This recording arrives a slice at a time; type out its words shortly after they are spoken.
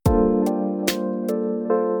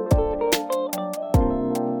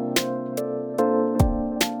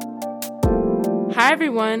Hi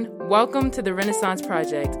everyone, welcome to the Renaissance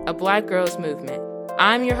Project, a Black girls movement.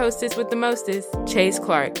 I'm your hostess with the mostess, Chase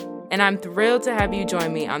Clark, and I'm thrilled to have you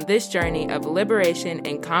join me on this journey of liberation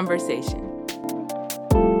and conversation.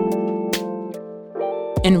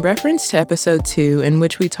 In reference to episode 2, in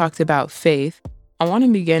which we talked about faith, I want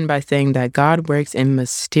to begin by saying that God works in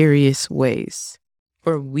mysterious ways.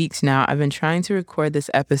 For weeks now, I've been trying to record this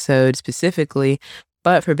episode specifically,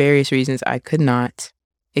 but for various reasons, I could not.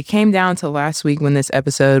 It came down to last week when this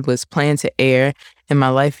episode was planned to air, and my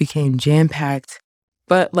life became jam-packed,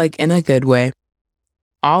 but in a good way.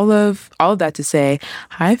 All of that to say,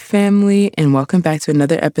 hi family, and welcome back to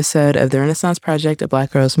another episode of the Renaissance Project, a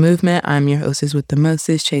Black girls movement. I'm your hostess with the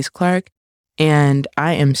mostess, Chase Clark, and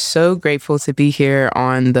I am so grateful to be here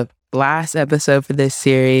on the last episode for this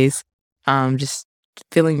series. Just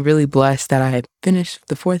feeling really blessed that I finished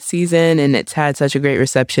the 4th season, and it's had such a great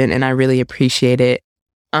reception, and I really appreciate it.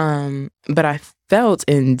 But I felt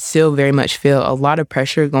and still very much feel a lot of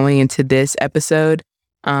pressure going into this episode,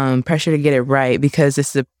 pressure to get it right, because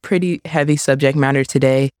this is a pretty heavy subject matter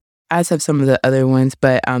today, as have some of the other ones,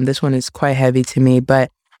 but this one is quite heavy to me, but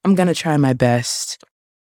I'm going to try my best.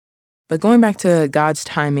 But going back to God's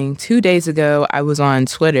timing, 2 days ago, I was on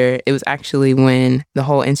Twitter. It was actually when the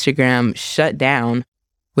whole Instagram shut down,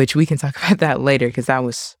 which we can talk about that later, because that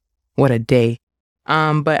was, what a day.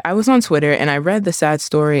 But I was on Twitter and I read the sad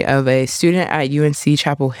story of a student at UNC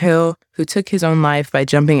Chapel Hill who took his own life by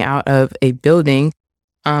jumping out of a building,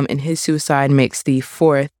 and his suicide makes the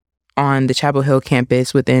 4th on the Chapel Hill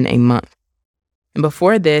campus within a month. And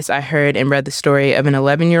before this, I heard and read the story of an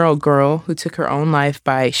 11-year-old girl who took her own life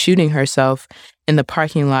by shooting herself in the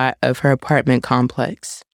parking lot of her apartment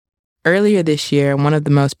complex. Earlier this year, one of the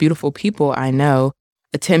most beautiful people I know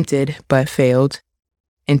attempted but failed.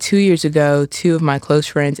 And 2 years ago, 2 of my close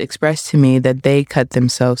friends expressed to me that they cut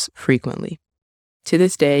themselves frequently. To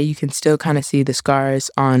this day, you can still kind of see the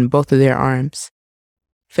scars on both of their arms.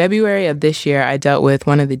 February of this year, I dealt with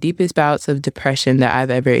one of the deepest bouts of depression that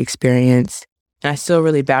I've ever experienced, and I still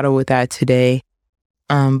really battle with that today.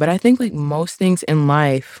 But I think like most things in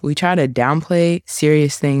life, we try to downplay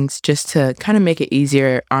serious things just to kind of make it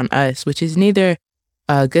easier on us, which is neither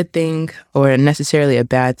a good thing or necessarily a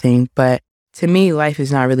bad thing, but to me, life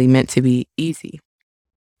is not really meant to be easy.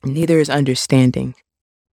 Neither is understanding.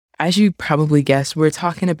 As you probably guessed, we're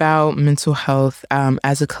talking about mental health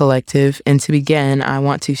as a collective. And to begin, I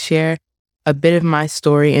want to share a bit of my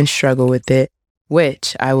story and struggle with it,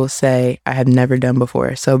 which I will say I have never done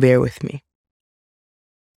before, so bear with me.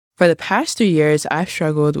 For the past 3 years, I've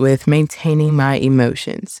struggled with maintaining my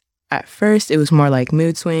emotions. At first, it was more like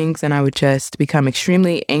mood swings, and I would just become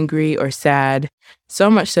extremely angry or sad, so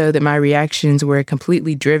much so that my reactions were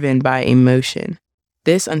completely driven by emotion.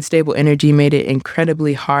 This unstable energy made it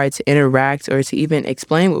incredibly hard to interact or to even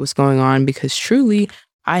explain what was going on because truly,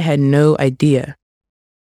 I had no idea.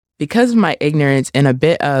 Because of my ignorance and a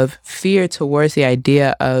bit of fear towards the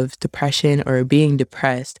idea of depression or being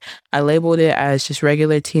depressed, I labeled it as just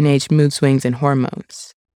regular teenage mood swings and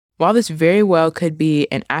hormones. While this very well could be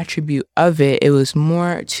an attribute of it, it was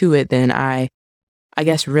more to it than I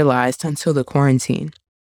realized until the quarantine.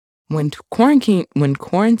 When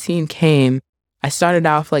quarantine came, I started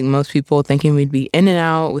off like most people thinking we'd be in and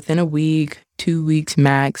out within a week, 2 weeks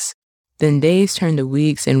max. Then days turned to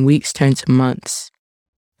weeks and weeks turned to months.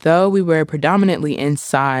 Though we were predominantly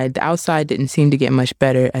inside, the outside didn't seem to get much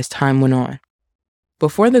better as time went on.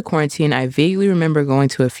 Before the quarantine, I vaguely remember going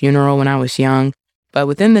to a funeral when I was young, but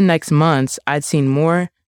within the next months, I'd seen more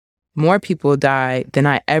people die than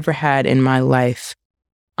I ever had in my life.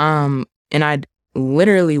 And I'd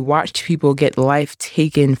literally watched people get life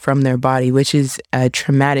taken from their body, which is a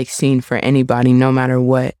traumatic scene for anybody, no matter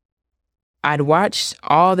what. I'd watched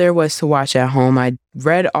all there was to watch at home. I'd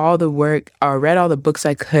read all the books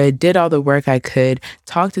I could, did all the work I could,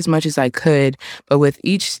 talked as much as I could, but with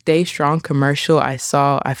each Stay Strong commercial I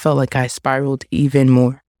saw, I felt like I spiraled even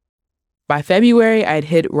more. By February, I'd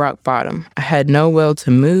hit rock bottom. I had no will to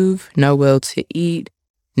move, no will to eat,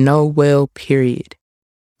 no will, period.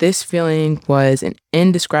 This feeling was an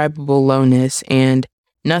indescribable lowness, and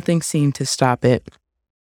nothing seemed to stop it.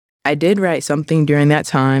 I did write something during that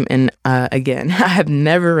time, and again, I have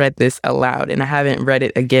never read this aloud, and I haven't read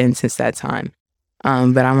it again since that time,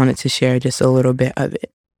 but I wanted to share just a little bit of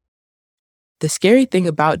it. The scary thing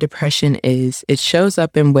about depression is it shows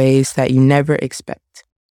up in ways that you never expect.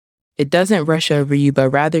 It doesn't rush over you, but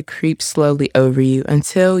rather creeps slowly over you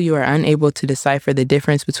until you are unable to decipher the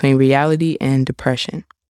difference between reality and depression.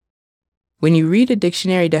 When you read a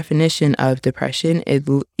dictionary definition of depression, it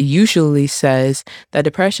usually says that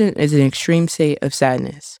depression is an extreme state of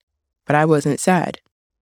sadness. but I wasn't sad.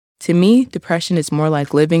 To me, depression is more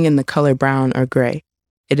like living in the color brown or gray.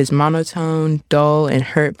 It is monotone, dull, and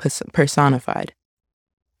hurt personified.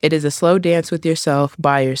 It is a slow dance with yourself,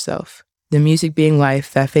 by yourself, the music being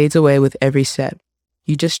life that fades away with every step.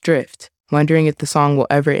 You just drift, wondering if the song will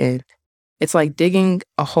ever end. It's like digging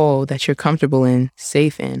a hole that you're comfortable in,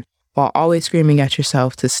 safe in, while always screaming at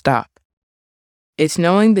yourself to stop. It's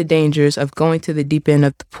knowing the dangers of going to the deep end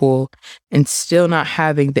of the pool and still not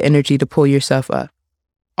having the energy to pull yourself up.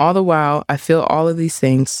 All the while, I feel all of these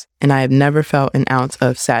things, and I have never felt an ounce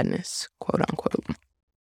of sadness, quote unquote.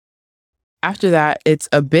 After that, it's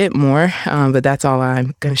a bit more, but that's all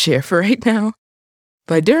I'm going to share for right now.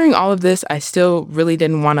 But during all of this, I still really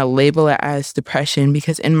didn't want to label it as depression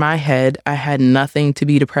because in my head, I had nothing to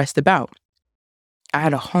be depressed about. I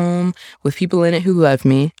had a home with people in it who loved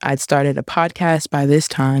me. I'd started a podcast by this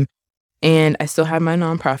time, and I still had my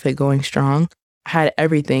nonprofit going strong. I had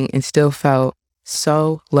everything and still felt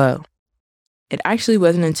so low. It actually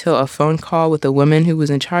wasn't until a phone call with a woman who was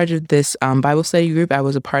in charge of this Bible study group I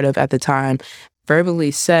was a part of at the time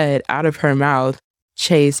verbally said out of her mouth,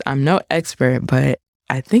 "Chase, I'm no expert, but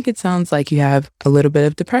I think it sounds like you have a little bit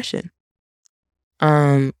of depression."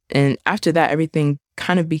 And after that, everything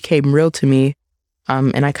kind of became real to me,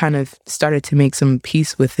 and I kind of started to make some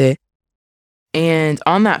peace with it. And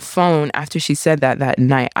on that phone, after she said that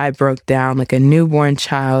night, I broke down like a newborn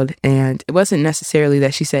child. And it wasn't necessarily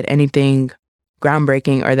that she said anything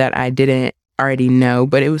groundbreaking or that I didn't already know,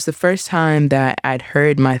 but it was the first time that I'd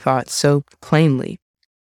heard my thoughts so plainly.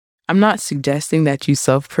 I'm not suggesting that you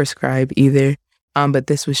self-prescribe either, but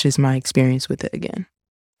this was just my experience with it again.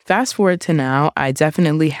 Fast forward to now, I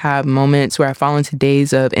definitely have moments where I fall into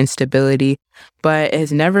days of instability, but it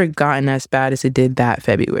has never gotten as bad as it did that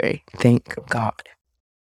February. Thank God.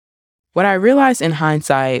 What I realized in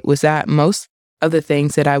hindsight was that most of the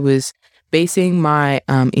things that I was basing my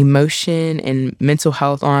emotion and mental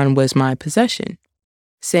health on was my possession.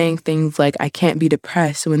 Saying things like, I can't be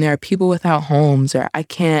depressed when there are people without homes, or I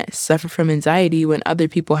can't suffer from anxiety when other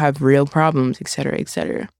people have real problems, etc.,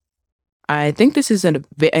 etc. I think this is a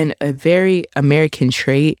very American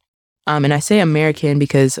trait. And I say American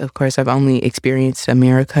because, of course, I've only experienced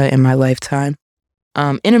America in my lifetime.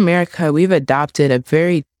 In America, we've adopted a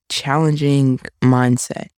very challenging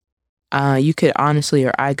mindset. You could honestly,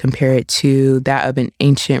 or I compare it to that of an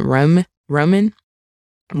ancient Roman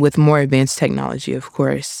with more advanced technology, of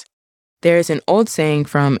course. There's an old saying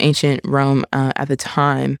from ancient Rome at the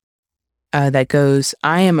time that goes,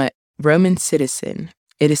 "I am a Roman citizen.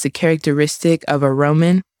 It is the characteristic of a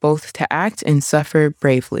Roman both to act and suffer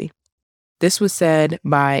bravely." This was said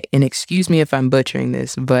by, and excuse me if I'm butchering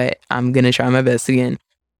this, but I'm going to try my best again,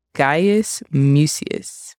 Gaius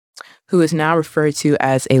Mucius, who is now referred to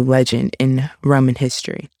as a legend in Roman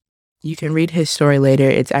history. You can read his story later.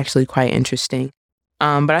 It's actually quite interesting.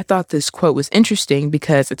 But I thought this quote was interesting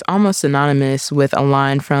because it's almost synonymous with a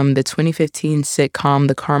line from the 2015 sitcom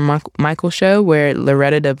The Carmichael Show, where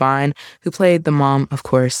Loretta Devine, who played the mom, of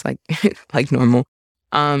course, like like normal,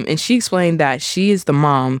 and she explained that she is the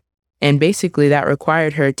mom, and basically that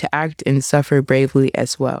required her to act and suffer bravely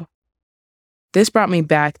as well. This brought me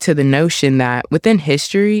back to the notion that within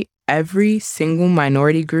history, every single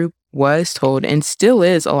minority group was told, and still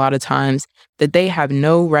is a lot of times, that they have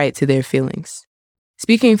no right to their feelings.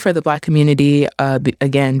 Speaking for the Black community,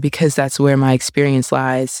 again, because that's where my experience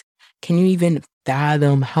lies, can you even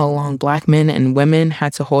fathom how long Black men and women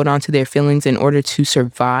had to hold on to their feelings in order to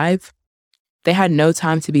survive? They had no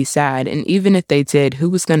time to be sad, and even if they did, who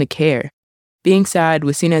was going to care? Being sad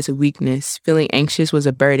was seen as a weakness, feeling anxious was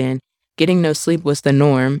a burden, getting no sleep was the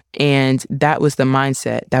norm, and that was the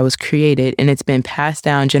mindset that was created, and it's been passed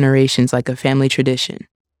down generations like a family tradition.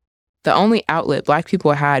 The only outlet Black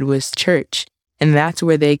people had was church, and that's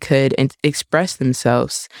where they could express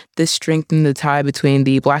themselves. This strengthened the tie between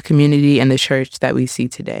the Black community and the church that we see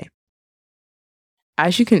today.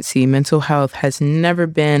 As you can see, mental health has never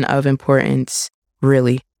been of importance,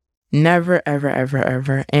 really. Never, ever, ever,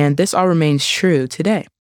 ever. And this all remains true today.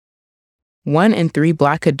 1 in 3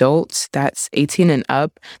 Black adults, that's 18 and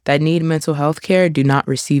up, that need mental health care do not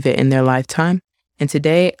receive it in their lifetime. And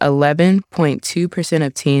today, 11.2%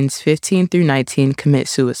 of teens 15 through 19 commit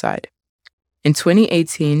suicide. In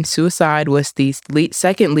 2018, suicide was the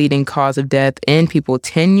second leading cause of death in people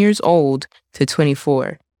 10 years old to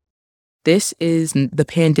 24. This is the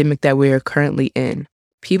pandemic that we are currently in.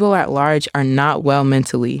 People at large are not well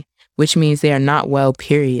mentally, which means they are not well,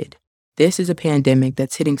 period. This is a pandemic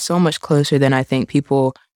that's hitting so much closer than I think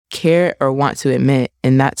people care or want to admit,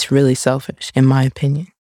 and that's really selfish, in my opinion.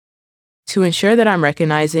 To ensure that I'm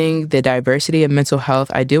recognizing the diversity of mental health,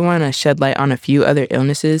 I do want to shed light on a few other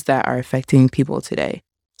illnesses that are affecting people today.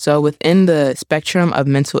 So, within the spectrum of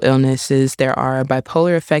mental illnesses, there are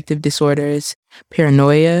bipolar affective disorders,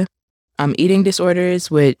 paranoia, eating disorders,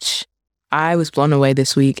 which I was blown away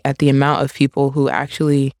this week at the amount of people who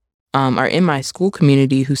actually are in my school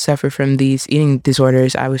community who suffer from these eating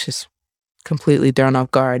disorders. I was just completely thrown off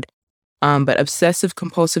guard. But obsessive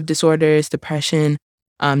compulsive disorders, depression,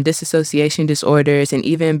 disassociation disorders, and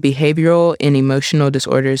even behavioral and emotional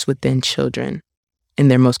disorders within children,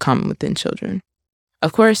 and they're most common within children.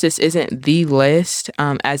 Of course, this isn't the list,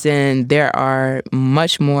 as in there are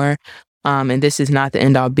much more, and this is not the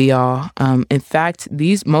end all be all. In fact,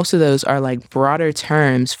 most of those are like broader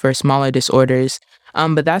terms for smaller disorders.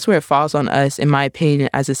 But that's where it falls on us, in my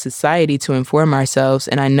opinion, as a society to inform ourselves.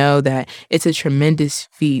 And I know that it's a tremendous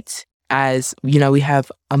feat, as you know, we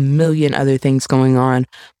have a million other things going on.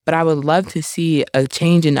 But I would love to see a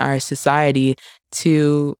change in our society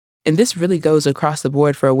and this really goes across the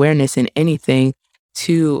board for awareness in anything,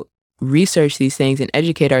 to research these things and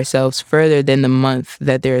educate ourselves further than the month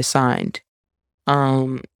that they're assigned.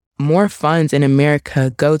 More funds in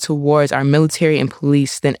America go towards our military and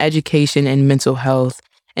police than education and mental health.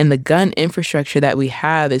 And the gun infrastructure that we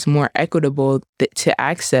have is more equitable to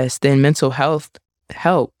access than mental health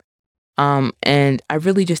help. And I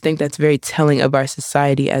really just think that's very telling of our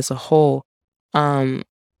society as a whole. I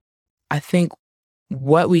think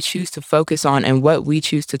what we choose to focus on and what we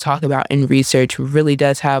choose to talk about in research really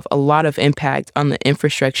does have a lot of impact on the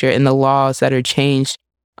infrastructure and the laws that are changed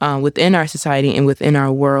within our society and within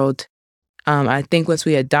our world. I think once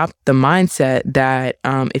we adopt the mindset that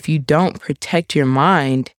if you don't protect your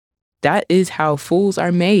mind, that is how fools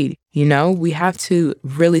are made. You know, we have to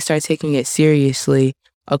really start taking it seriously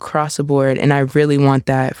across the board. And I really want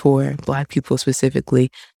that for Black people specifically,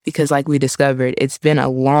 because like we discovered, it's been a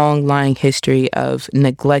long, lying history of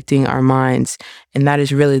neglecting our minds. And that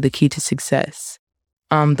is really the key to success.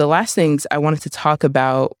 The last things I wanted to talk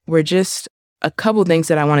about were just a couple things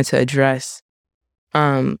that I wanted to address.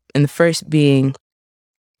 And the first being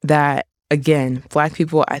that, again, Black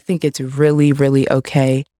people, I think it's really, really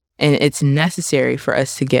okay. And it's necessary for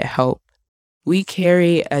us to get help. We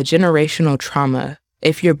carry a generational trauma.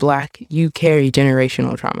 If you're Black, you carry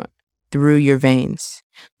generational trauma through your veins.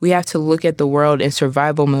 We have to look at the world in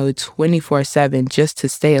survival mode 24/7 just to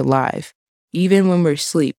stay alive. Even when we're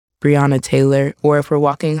asleep, Breonna Taylor, or if we're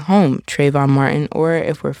walking home, Trayvon Martin, or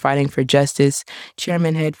if we're fighting for justice,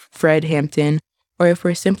 Chairman Fred Hampton, or if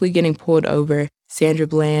we're simply getting pulled over, Sandra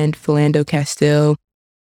Bland, Philando Castile.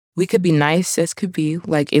 We could be nice as could be,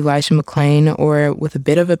 like Elijah McClain, or with a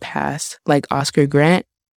bit of a past, like Oscar Grant.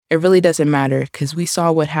 It really doesn't matter, because we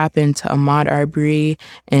saw what happened to Ahmaud Arbery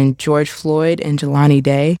and George Floyd and Jelani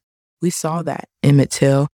Day. We saw that, Emmett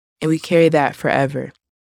Till, and we carry that forever.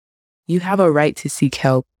 You have a right to seek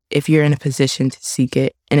help if you're in a position to seek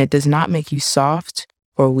it, and it does not make you soft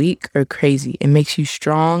or weak or crazy. It makes you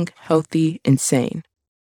strong, healthy, and sane.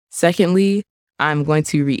 Secondly, I'm going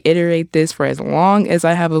to reiterate this for as long as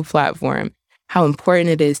I have a platform, how important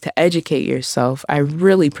it is to educate yourself. I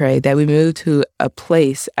really pray that we move to a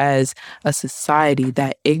place as a society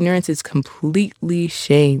that ignorance is completely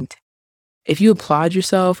shamed. If you applaud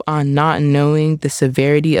yourself on not knowing the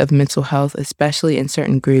severity of mental health, especially in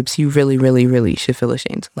certain groups, you really, really, really should feel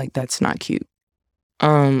ashamed. Like, that's not cute.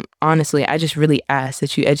 Honestly, I just really ask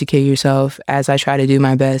that you educate yourself as I try to do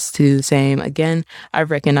my best to do the same. Again, I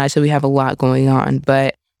recognize that we have a lot going on,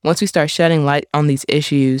 but once we start shedding light on these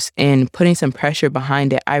issues and putting some pressure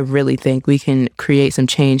behind it, I really think we can create some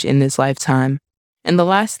change in this lifetime. And the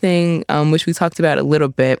last thing, which we talked about a little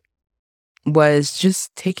bit, was just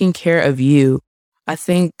taking care of you. I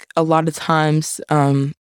think a lot of times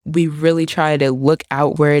we really try to look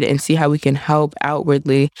outward and see how we can help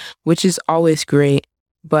outwardly, which is always great.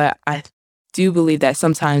 But I do believe that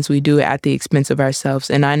sometimes we do it at the expense of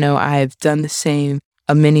ourselves. And I know I have done the same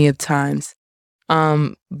many of times.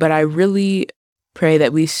 But I really pray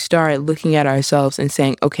that we start looking at ourselves and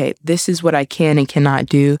saying, okay, this is what I can and cannot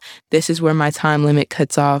do. This is where my time limit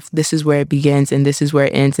cuts off. This is where it begins and this is where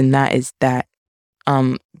it ends. And that is that.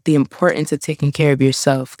 The importance of taking care of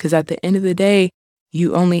yourself. Because at the end of the day,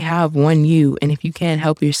 you only have one you. And if you can't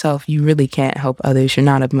help yourself, you really can't help others. You're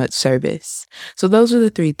not of much service. So those are the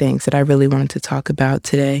three things that I really wanted to talk about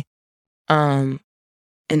today. And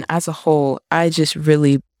as a whole, I just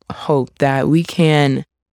really hope that we can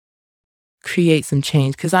create some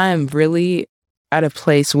change, because I am really at a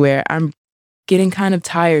place where I'm getting kind of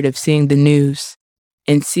tired of seeing the news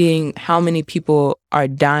and seeing how many people are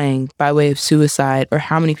dying by way of suicide, or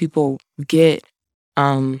how many people get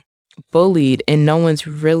bullied and no one's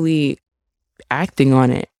really acting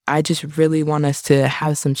on it. I just really want us to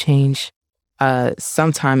have some change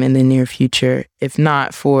sometime in the near future, if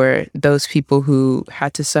not for those people who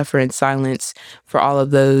had to suffer in silence, for all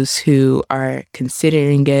of those who are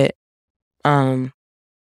considering it. Um,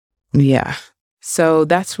 yeah. So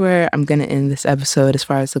that's where I'm going to end this episode as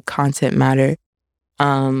far as the content matter.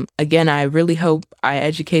 Again, I really hope I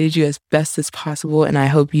educated you as best as possible, and I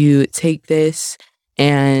hope you take this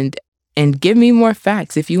and give me more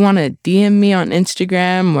facts. If you want to DM me on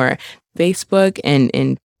Instagram or Facebook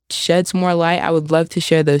and shed some more light, I would love to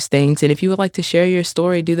share those things. And if you would like to share your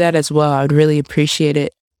story, do that as well. I would really appreciate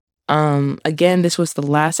it. Again, this was the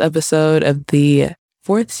last episode of the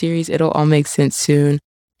fourth series. It'll all make sense soon.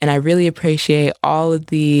 And I really appreciate all of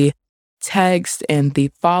the text and the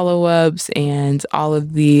follow-ups and all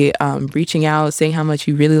of the reaching out, saying how much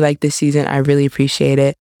you really like this season. I really appreciate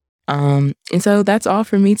it. And so that's all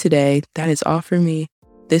for me today. That is all for me.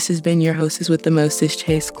 This has been your hostess with the mostess,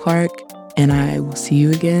 Chase Clark, and I will see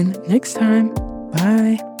you again next time.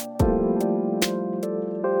 Bye.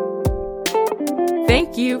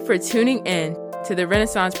 Thank you for tuning in to the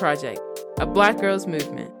Renaissance Project, a Black girls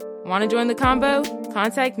movement. Want to join the combo?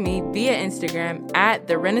 Contact me via Instagram at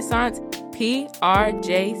The Renaissance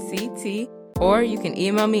PRJCT, or you can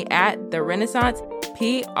email me at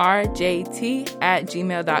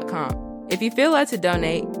therenaissanceprjt@gmail.com. If you feel led to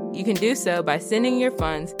donate, you can do so by sending your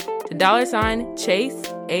funds to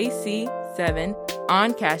 $ChaseAC7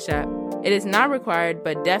 on Cash App. It is not required,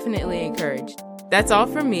 but definitely encouraged. That's all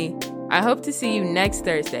from me. I hope to see you next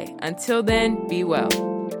Thursday. Until then, be well.